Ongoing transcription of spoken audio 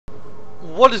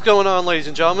What is going on, ladies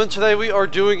and gentlemen? Today we are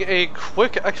doing a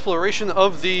quick exploration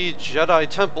of the Jedi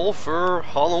Temple for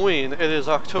Halloween. It is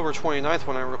October 29th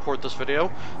when I record this video.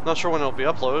 Not sure when it'll be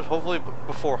uploaded, hopefully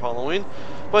before Halloween.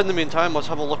 But in the meantime, let's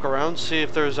have a look around, see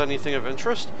if there's anything of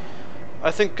interest.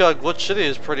 I think Glitch City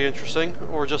is pretty interesting,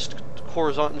 or just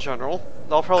Coruscant in general.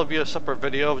 That'll probably be a separate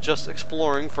video of just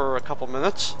exploring for a couple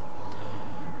minutes.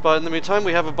 But in the meantime,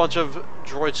 we have a bunch of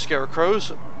droid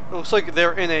scarecrows. It looks like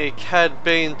they're in a Cad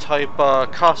Bane type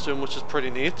costume, which is pretty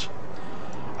neat.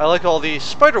 I like all the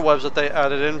spider webs that they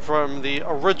added in from the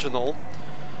original.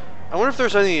 I wonder if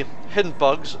there's any hidden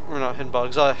bugs, or not hidden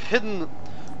bugs, hidden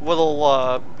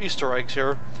little Easter eggs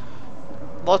here.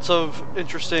 Lots of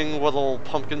interesting little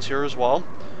pumpkins here as well.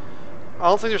 I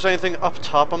don't think there's anything up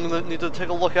top I'm going to need to take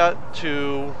a look at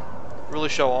to really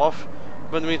show off.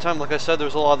 But in the meantime, like I said,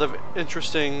 there's a lot of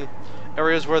interesting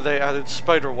areas where they added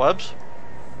spider webs.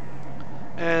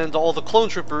 And all the clone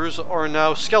troopers are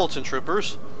now skeleton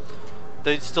troopers.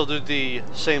 They still do the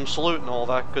same salute and all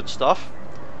that good stuff.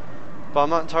 But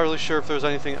I'm not entirely sure if there's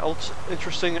anything else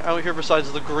interesting out here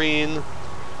besides the green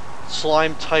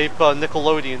slime type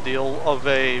Nickelodeon deal of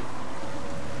a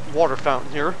water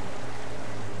fountain here.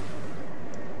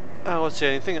 Let's see,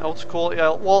 anything else cool?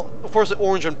 Yeah, well, of course the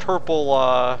orange and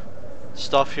purple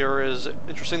stuff here is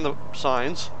interesting, the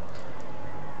signs.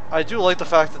 I do like the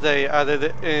fact that they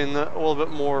added in a little bit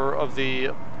more of the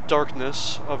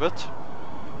darkness of it.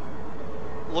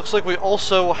 Looks like we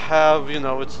also have, you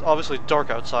know, it's obviously dark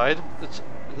outside. It's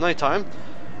nighttime.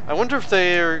 I wonder if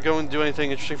they're going to do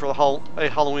anything interesting for a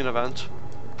Halloween event.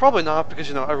 Probably not, because,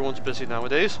 you know, everyone's busy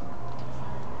nowadays.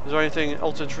 Is there anything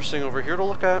else interesting over here to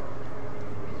look at?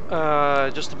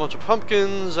 Just a bunch of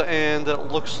pumpkins, and it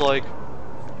looks like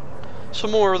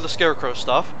some more of the scarecrow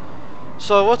stuff.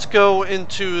 So let's go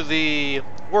into the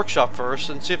workshop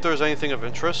first and see if there's anything of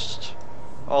interest.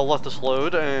 I'll let this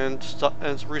load and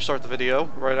restart the video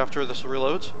right after this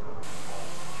reloads.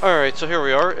 Alright, so here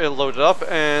we are. It loaded up,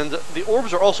 and the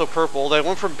orbs are also purple. They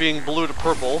went from being blue to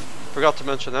purple. Forgot to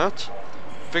mention that.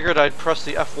 Figured I'd press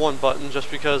the F1 button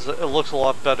just because it looks a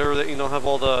lot better that you don't have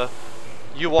all the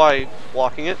UI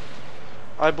blocking it.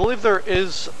 I believe there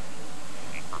is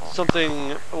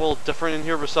something a little different in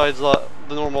here besides the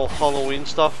normal Halloween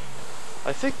stuff.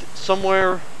 I think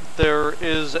somewhere there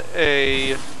is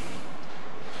a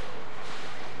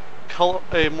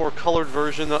more colored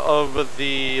version of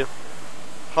the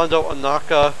Hondo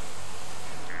Anaka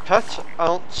pet. I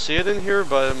don't see it in here,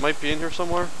 but it might be in here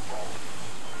somewhere.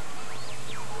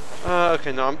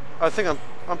 Okay, no, I think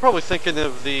I'm probably thinking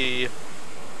of the,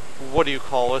 what do you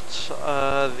call it?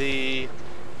 The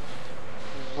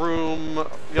room,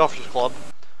 the officers club.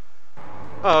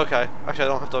 Oh, okay. Actually, I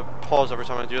don't have to pause every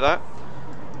time I do that.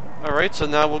 Alright, so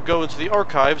now we'll go into the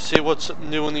archives, see what's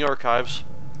new in the archives.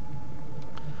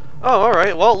 Oh,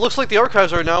 alright. Well, it looks like the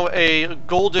archives are now a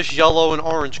goldish yellow and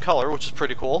orange color, which is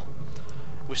pretty cool.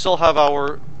 We still have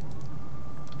our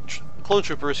clone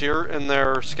troopers here in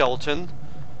their skeleton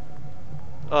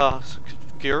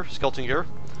gear.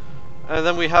 And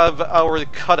then we have our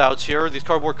cutouts here, these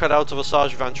cardboard cutouts of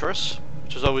Asajj Ventress,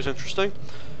 which is always interesting.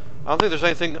 I don't think there's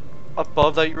anything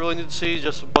above that you really need to see,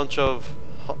 just a bunch of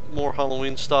more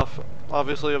Halloween stuff,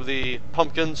 obviously, of the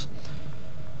pumpkins.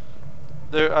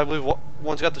 There, I believe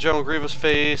one's got the General Grievous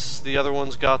face, the other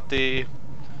one's got the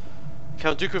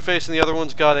Count Dooku face, and the other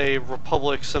one's got a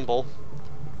Republic symbol.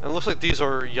 And it looks like these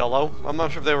are yellow. I'm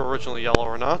not sure if they were originally yellow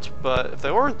or not, but if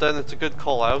they weren't, then it's a good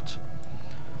call out.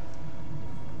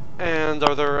 And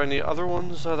are there any other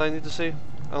ones that I need to see?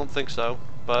 I don't think so,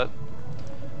 but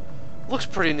looks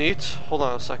pretty neat. Hold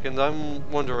on a second, I'm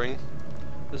wondering,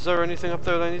 is there anything up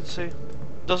there that I need to see?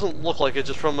 Doesn't look like it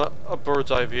just from a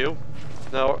bird's eye view.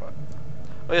 Now,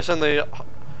 I guess, and the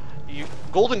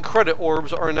golden credit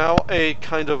orbs are now a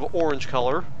kind of orange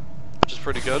color, which is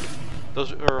pretty good.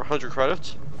 Those are 100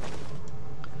 credits.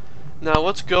 Now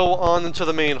let's go on into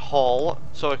the main hall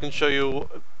so I can show you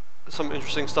some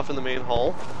interesting stuff in the main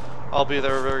hall. I'll be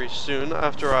there very soon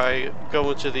after I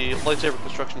go into the lightsaber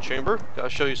construction chamber. Gotta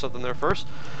show you something there first.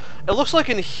 It looks like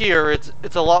in here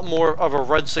it's a lot more of a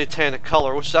red satanic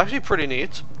color, which is actually pretty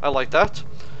neat. I like that.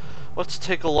 Let's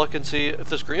take a look and see if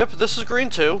this green. Yep, this is green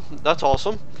too. That's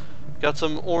awesome. Got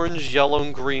some orange, yellow,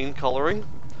 and green coloring.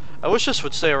 I wish this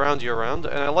would stay around year round,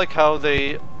 and I like how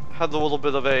they had a little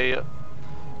bit of a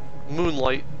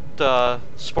moonlight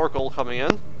sparkle coming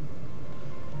in.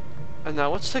 And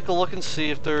now let's take a look and see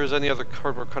if there's any other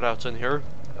cardboard cutouts in here.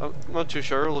 I'm not too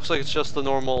sure. It looks like it's just the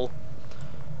normal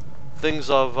things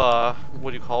of,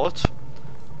 what do you call it?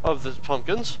 Of the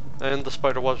pumpkins. And the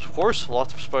spider webs, of course.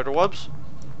 Lots of spider webs.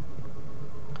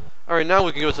 Alright, now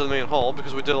we can go to the main hall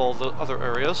because we did all the other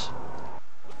areas.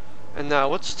 And now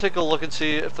let's take a look and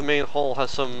see if the main hall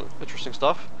has some interesting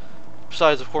stuff.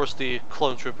 Besides, of course, the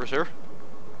clone troopers here.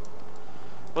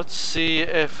 Let's see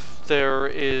if there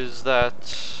is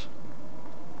that...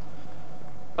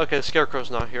 Okay, the Scarecrow's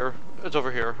not here. It's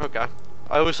over here. Okay.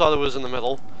 I always thought it was in the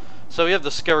middle. So we have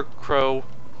the Scarecrow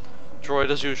droid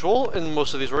as usual in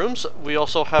most of these rooms. We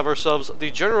also have ourselves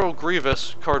the General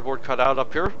Grievous cardboard cutout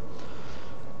up here.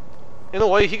 In a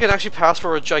way, he can actually pass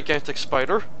for a gigantic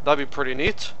spider. That'd be pretty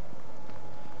neat.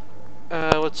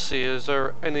 Let's see, is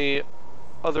there any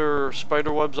other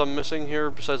spider webs I'm missing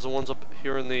here besides the ones up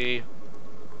here in the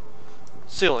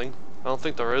ceiling? I don't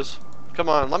think there is. Come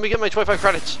on, let me get my 25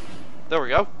 credits! There we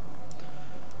go.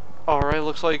 Alright,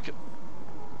 looks like...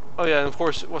 Oh yeah, and of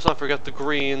course, let's not forget the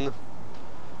green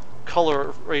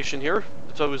coloration here.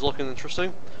 It's always looking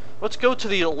interesting. Let's go to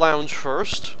the lounge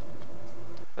first.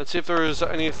 And see if there is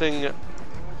anything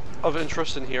of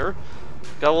interest in here.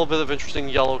 Got a little bit of interesting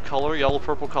yellow color,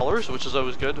 yellow-purple colors, which is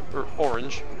always good. Or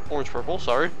orange-purple,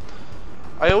 sorry.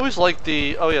 I always like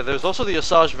the... Oh yeah, there's also the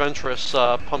Asajj Ventress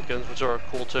pumpkins, which are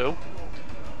cool too.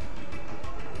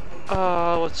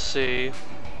 Let's see.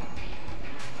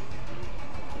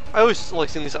 I always like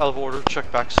seeing these out of order, check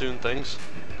back soon things.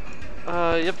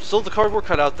 Yep, still the cardboard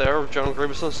cutout there, General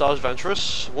Grievous and Asajj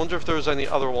Ventress. Wonder if there's any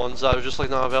other ones that are just like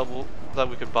not available that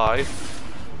we could buy.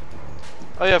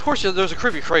 Oh yeah, of course there's a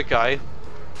creepy crate guy.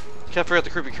 Can't forget the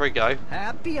creepy crate guy.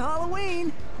 Happy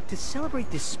Halloween! To celebrate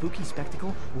this spooky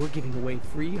spectacle, we're giving away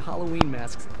free Halloween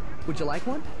masks. Would you like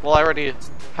one? Well, I already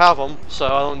have them, so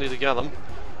I don't need to get them.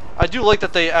 I do like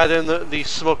that they add in the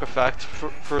smoke effect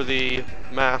for the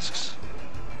masks.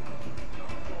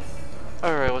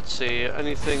 Alright, let's see.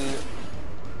 Anything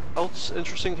else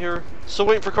interesting here? Still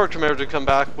waiting for Card Commander to come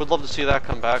back. Would love to see that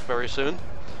come back very soon.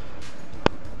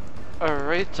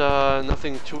 Alright,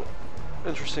 nothing too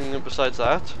interesting besides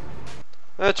that.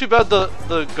 Too bad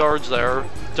the guards there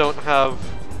don't have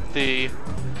the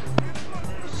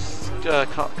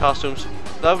costumes.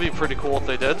 That would be pretty cool if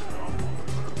they did.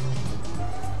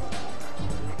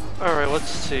 Alright, let's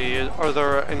see. Are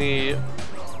there any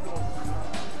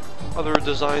other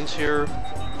designs here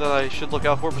that I should look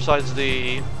out for besides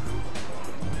the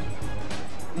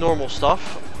normal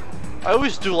stuff? I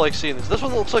always do like seeing this. This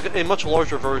one looks like a much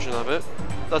larger version of it.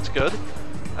 That's good.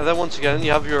 And then once again,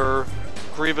 you have your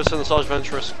Grievous and Asajj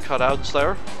Ventress cutouts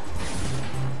there.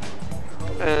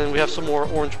 And we have some more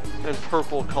orange and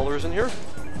purple colors in here.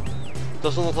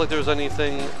 Doesn't look like there's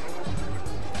anything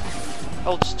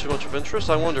else too much of interest.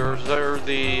 I wonder, is there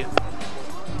the...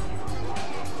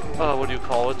 what do you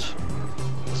call it?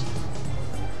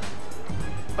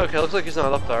 Okay, looks like he's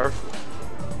not up there.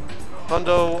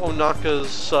 Hondo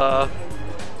Onaka's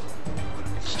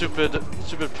stupid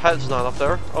pet's not up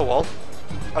there. Oh well.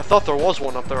 I thought there was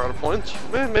one up there at a point.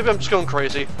 Maybe I'm just going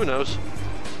crazy. Who knows?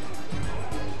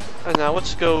 And now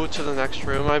let's go to the next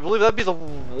room. I believe that'd be the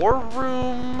war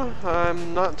room.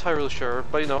 I'm not entirely sure,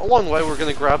 but you know, along the way we're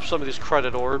gonna grab some of these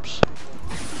credit orbs.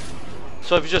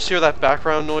 So if you just hear that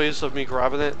background noise of me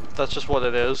grabbing it, that's just what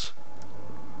it is.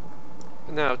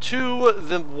 Now to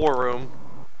the war room.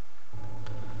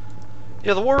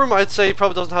 Yeah, the war room I'd say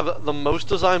probably doesn't have the most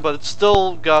design, but it's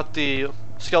still got the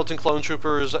skeleton clone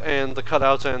troopers and the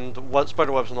cutouts and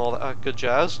spider webs and all that good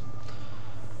jazz.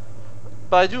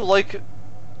 But I do like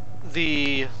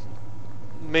the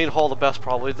main hall the best,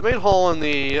 probably. The main hall in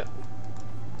the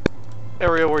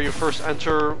area where you first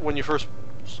enter when you first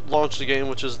launch the game,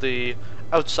 which is the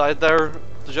outside there,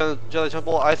 the Jedi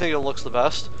Temple, I think it looks the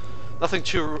best. Nothing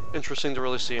too interesting to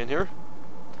really see in here.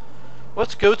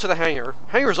 Let's go to the hangar.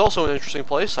 Hangar is also an interesting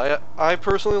place. I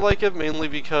personally like it mainly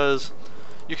because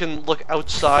you can look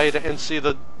outside and see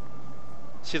the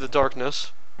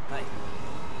darkness.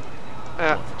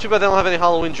 Hi. Too bad they don't have any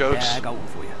Halloween jokes. Yeah, I got one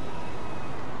for you.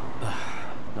 Not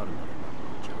another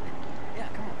joke. Yeah,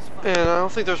 come on, it's fine. And I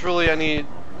don't think there's really any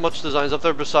much designs up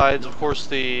there besides, of course,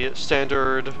 the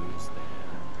standard,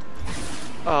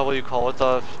 what do you call it,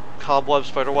 the cobwebs,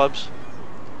 spider webs.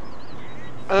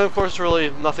 And then, of course, really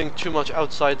nothing too much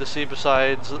outside to see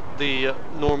besides the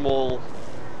normal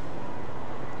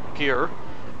gear.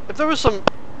 If there was some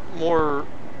more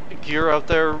gear out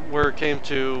there where it came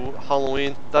to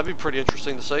Halloween, that'd be pretty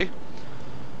interesting to see.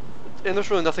 And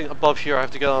there's really nothing above here. I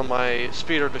have to get on my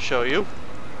speeder to show you.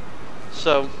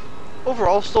 So,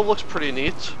 overall, still looks pretty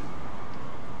neat.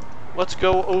 Let's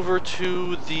go over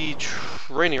to the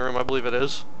training room, I believe it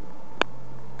is.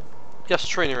 Yes,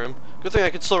 training room. Good thing I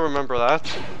can still remember that.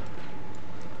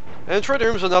 And training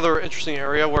room is another interesting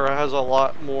area where it has a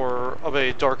lot more of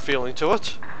a dark feeling to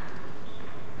it.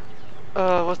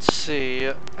 Let's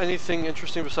see. Anything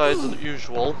interesting besides the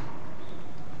usual?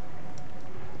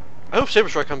 I hope Saber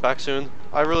Strike come back soon.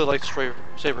 I really like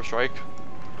Saber Strike.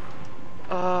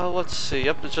 Let's see.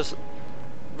 Yep, it's just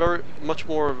very much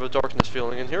more of a darkness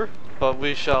feeling in here. But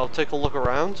we shall take a look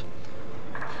around.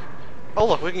 Oh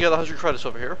look, we can get 100 credits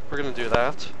over here. We're gonna do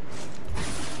that.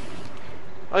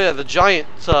 Oh yeah, the giant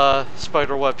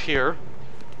spider web here.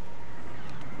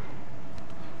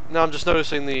 Now I'm just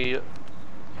noticing the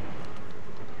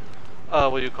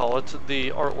what do you call it?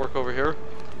 The artwork over here.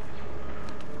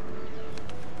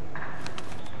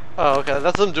 Oh, okay,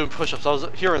 that's them doing push-ups. I was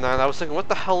hearing that and I was thinking, what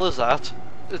the hell is that?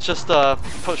 It's just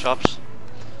push-ups.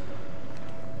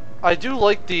 I do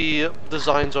like the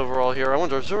designs overall here. I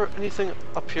wonder, is there anything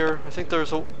up here? I think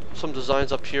there's some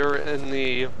designs up here in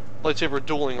the lightsaber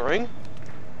dueling ring.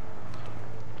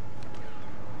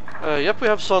 Yep, we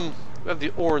have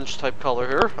the orange type color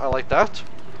here. I like that.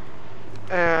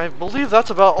 And I believe that's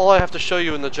about all I have to show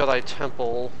you in the Jedi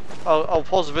Temple. I'll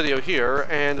pause the video here,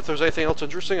 and if there's anything else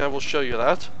interesting, I will show you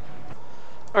that.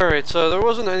 Alright, so there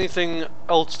wasn't anything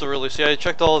else to really see. I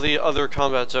checked all the other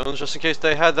combat zones just in case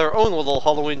they had their own little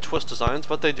Halloween twist designs,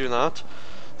 but they do not.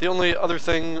 The only other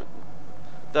thing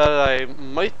that I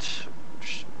might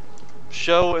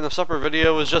show in a separate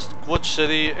video is just Glitch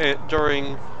City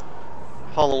during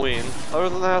Halloween. Other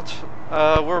than that,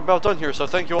 we're about done here, so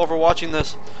thank you all for watching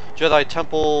this Jedi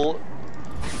Temple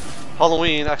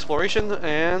Halloween exploration,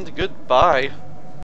 and goodbye.